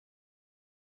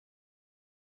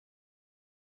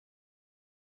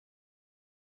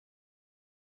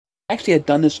actually had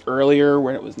done this earlier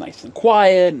when it was nice and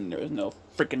quiet and there was no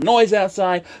freaking noise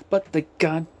outside, but the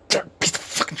goddamn piece of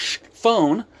fucking shit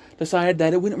phone decided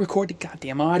that it wouldn't record the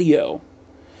goddamn audio.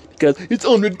 Because it's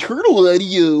unreturnable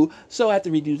audio, so I have to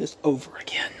redo this over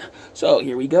again. So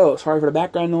here we go. Sorry for the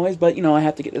background noise, but you know I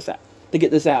have to get this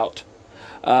out.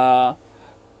 There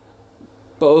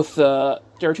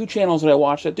are two channels that I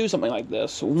watch that do something like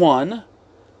this. One,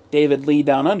 David Lee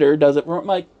Down Under, does it for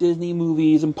like Disney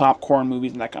movies and popcorn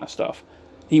movies and that kind of stuff.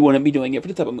 He wouldn't be doing it for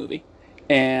this type of movie.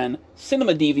 And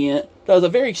Cinema Deviant does a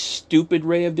very stupid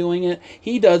way of doing it.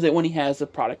 He does it when he has the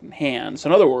product in hand. So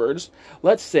in other words,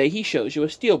 let's say he shows you a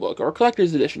steelbook or a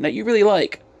collector's edition that you really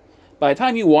like. By the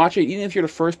time you watch it, even if you're the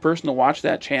first person to watch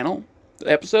that channel,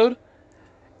 the episode,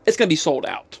 it's going to be sold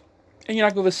out. And you're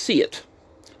not going to see it.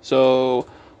 So,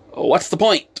 what's the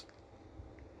point?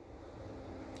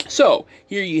 So,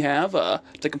 here you have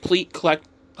the complete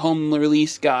home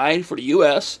release guide for the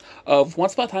U.S. of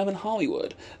Once Upon a Time in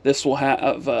Hollywood. This will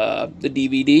have the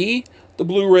DVD, the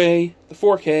Blu-ray, the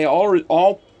 4K,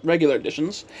 all regular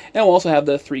editions, and we'll also have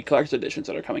the 3 collector's editions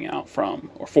that are coming out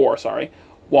from, or 4, sorry,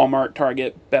 Walmart,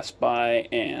 Target, Best Buy,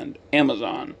 and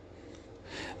Amazon.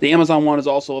 The Amazon one is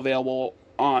also available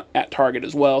at Target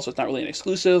as well, so it's not really an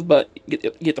exclusive, but you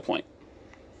get the point.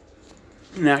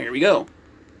 Now here we go.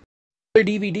 The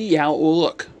DVD, how it will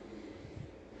look.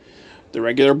 The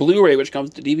regular Blu-ray, which comes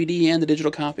with the DVD and the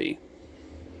digital copy.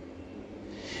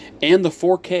 And the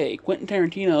 4K. Quentin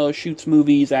Tarantino shoots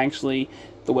movies actually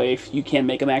the way you can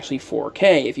make them actually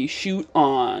 4K. If you shoot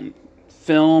on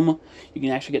film, you can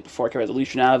actually get the 4K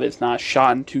resolution out of it. It's not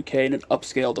shot in 2K and then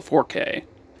upscaled to 4K.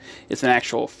 It's an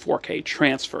actual 4K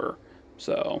transfer.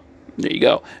 So, there you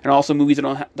go. And also movies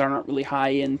that aren't really high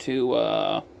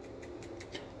into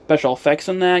special effects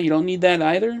in that. You don't need that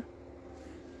either.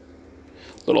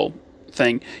 Little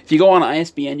thing. If you go on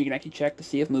ISBN, you can actually check to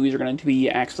see if movies are going to be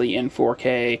actually in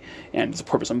 4K, and it's a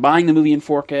purpose of buying the movie in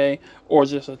 4K, or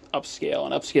is it just an upscale?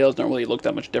 And upscales don't really look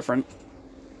that much different.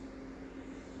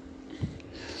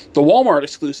 The Walmart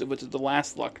exclusive, which is the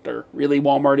last Lecter, really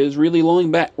Walmart is really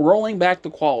rolling back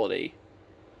the quality.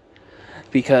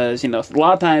 Because, you know, a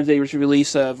lot of times they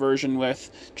release a version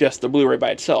with just the Blu-ray by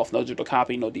itself, no digital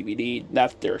copy, no DVD.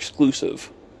 That's their exclusive.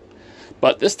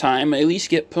 But this time, at least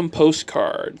get some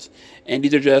postcards. And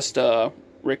these are just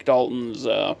Rick Dalton's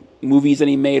movies that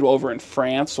he made over in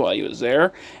France while he was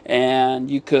there. And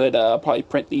you could probably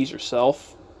print these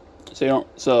yourself.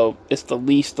 So it's the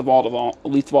least of all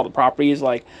the properties.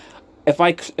 Like if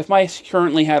I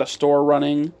currently had a store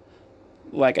running,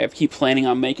 like I keep planning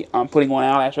on putting one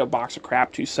out. I actually have a box of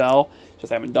crap to sell.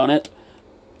 Just haven't done it.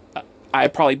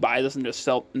 I'd probably buy this and just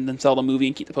sell the movie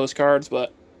and keep the postcards,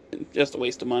 but just a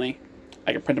waste of money.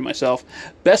 I can print it myself.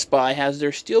 Best Buy has their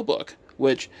Steelbook,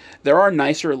 which there are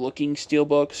nicer looking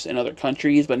Steelbooks in other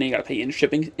countries, but then you got to pay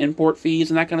shipping import fees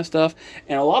and that kind of stuff.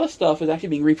 And a lot of stuff is actually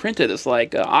being reprinted. It's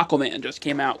like Aquaman just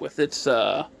came out with its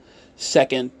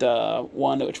second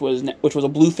one, which was a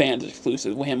Blue Fans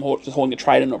exclusive, with him just holding a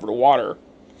trident over the water.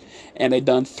 And they've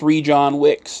done 3 John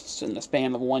Wicks in the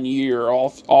span of 1 year,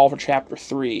 all for Chapter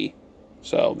 3.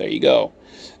 So there you go.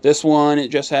 This one, it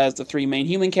just has the 3 main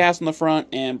human cast on the front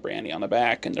and Brandy on the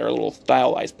back, and their little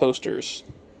stylized posters.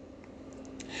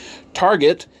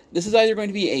 Target, this is either going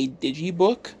to be a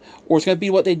digibook, or it's going to be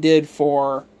what they did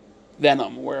for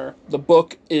Venom, where the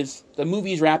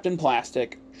movie's wrapped in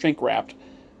plastic, shrink wrapped,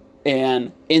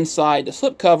 and inside the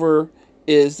slipcover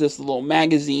is this little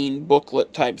magazine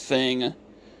booklet type thing,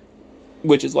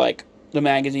 which is like the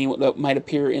magazine that might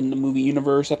appear in the movie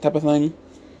universe, that type of thing.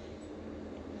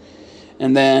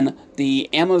 And then the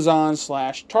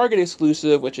Amazon/Target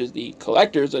exclusive, which is the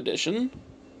collector's edition,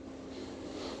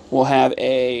 will have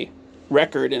a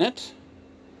record in it,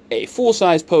 a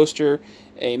full-size poster,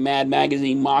 a Mad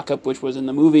Magazine mock-up, which was in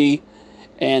the movie,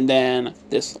 and then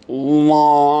this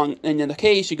long, and in the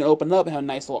case, you can open it up and have a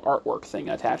nice little artwork thing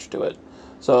attached to it.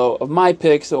 So, of my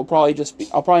picks, I'll probably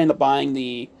end up buying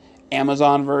the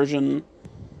Amazon version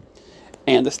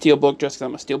and the Steelbook just because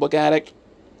I'm a Steelbook addict.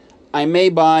 I may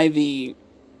buy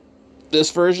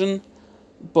this version,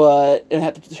 but I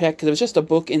have to check because if it's just a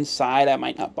book inside, I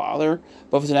might not bother.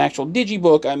 But if it's an actual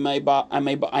digibook, I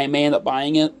may end up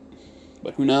buying it.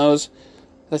 But who knows?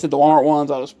 As I said, the Walmart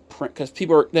ones I'll just print because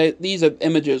these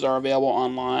images are available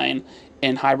online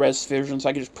in high-res versions, so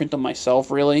I can just print them myself,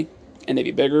 really, and they'd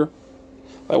be bigger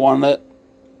if I wanted it.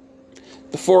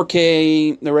 The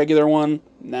 4K, the regular one,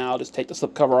 now just take the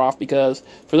slipcover off because,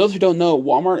 for those who don't know,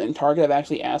 Walmart and Target have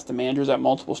actually asked the managers at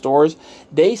multiple stores.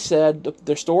 They said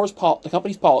the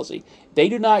company's policy, they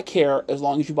do not care as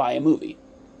long as you buy a movie.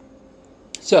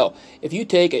 So, if you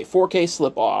take a 4K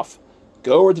slip off,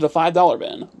 Go over to the $5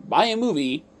 bin, buy a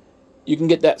movie. You can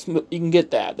get that. You can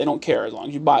get that. They don't care as long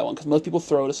as you buy one, because most people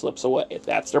throw the slips away. If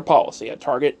that's their policy at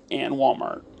Target and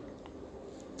Walmart.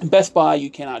 Best Buy,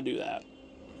 you cannot do that.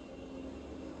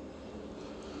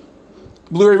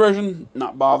 Blu-ray version,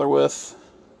 not bother with.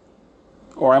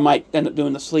 Or I might end up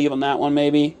doing the sleeve on that one,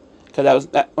 maybe. Because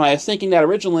when I was thinking that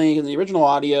originally, in the original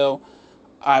audio,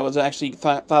 I was actually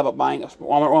thought about buying a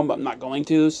Walmart one, but I'm not going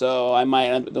to. So I might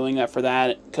end up doing that for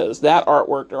that, because that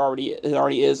artwork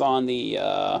already is on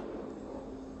the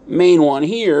main one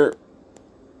here.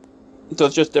 So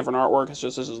it's just different artwork. It's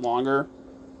just this is longer.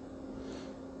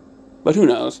 But who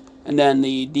knows? And then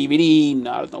the DVD,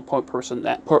 no purpose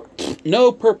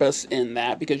in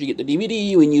that, because you get the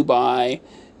DVD when you buy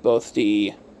both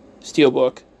the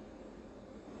Steelbook.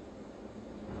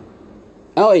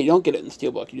 Oh, you don't get it in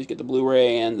Steelbook. You just get the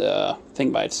Blu-ray and the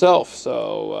thing by itself.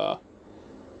 So,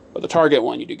 but the Target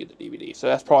one, you do get the DVD. So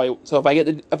that's probably, so if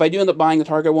I do end up buying the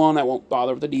Target one, I won't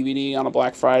bother with the DVD on a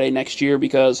Black Friday next year,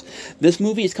 because this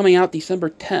movie is coming out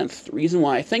December 10th. The reason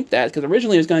why I think that is because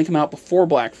originally it was going to come out before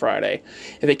Black Friday.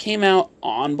 If it came out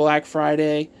on Black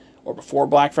Friday, or before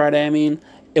Black Friday, I mean,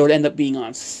 it would end up being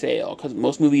on sale, because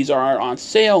most movies are on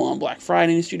sale on Black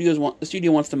Friday, and the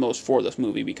studio wants the most for this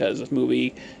movie, because this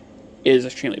movie is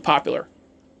extremely popular.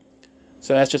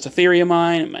 So that's just a theory of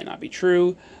mine. It might not be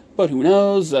true, but who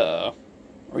knows? Are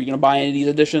you going to buy any of these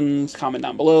editions? Comment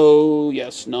down below.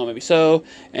 Yes, no, maybe so.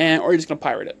 Or you're just going to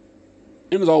pirate it.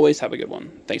 And as always, have a good one.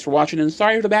 Thanks for watching, and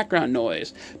sorry for the background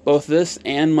noise. Both this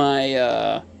and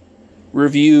my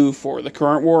review for the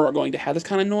current war are going to have this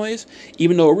kind of noise,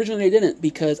 even though originally I didn't,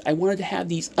 because I wanted to have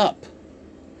these up.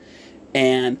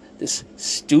 And this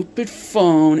stupid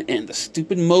phone and the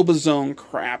stupid Mobazone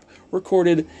crap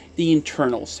recorded the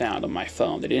internal sound of my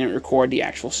phone. They didn't record the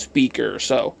actual speaker.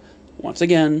 So, once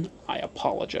again, I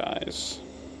apologize.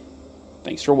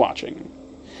 Thanks for watching.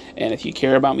 And if you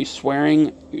care about me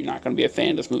swearing, you're not going to be a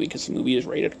fan of this movie, because the movie is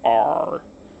rated R.